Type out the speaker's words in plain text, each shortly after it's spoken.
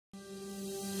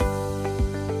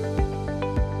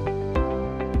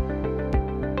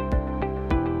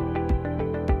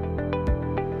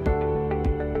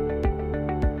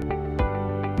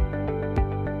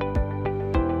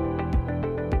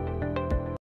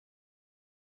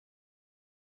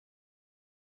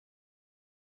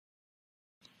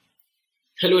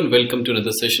Hello and welcome to another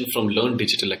session from Learn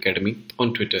Digital Academy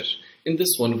on Twitter. In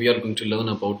this one, we are going to learn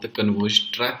about the conversion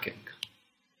tracking.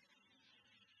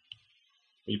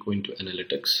 We'll go into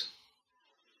analytics.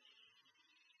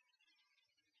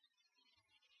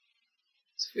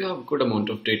 So if you have a good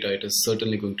amount of data, it is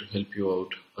certainly going to help you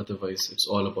out. Otherwise, it's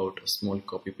all about a small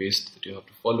copy paste that you have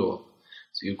to follow up.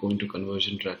 So you go into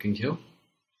conversion tracking here.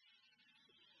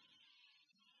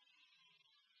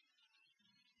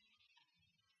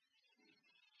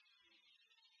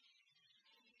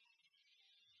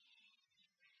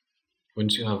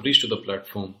 Once you have reached to the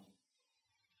platform,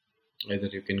 either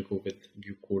you can go with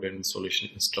view code and installation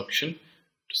instruction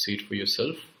to see it for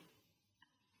yourself.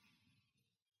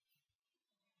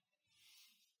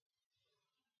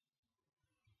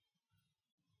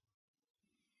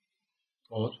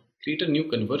 Or create a new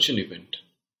conversion event.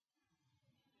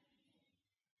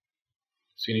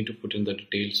 So you need to put in the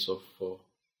details of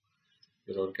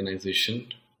your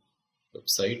organization,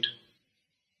 website.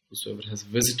 Whoever has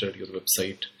visited your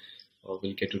website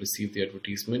will get to receive the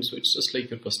advertisement. So it's just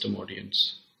like your custom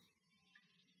audience.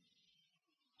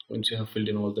 Once you have filled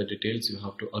in all the details, you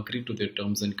have to agree to their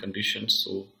terms and conditions.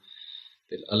 So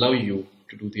they'll allow you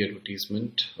to do the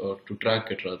advertisement or to track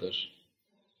it rather.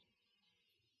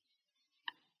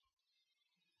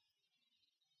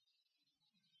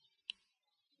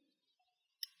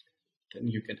 Then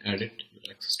you can add it,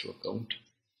 your access to account,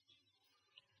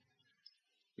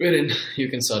 wherein you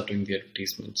can start doing the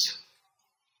advertisements.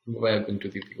 Via going to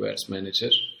the View Ads Manager,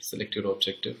 select your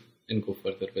objective and go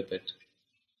further with it.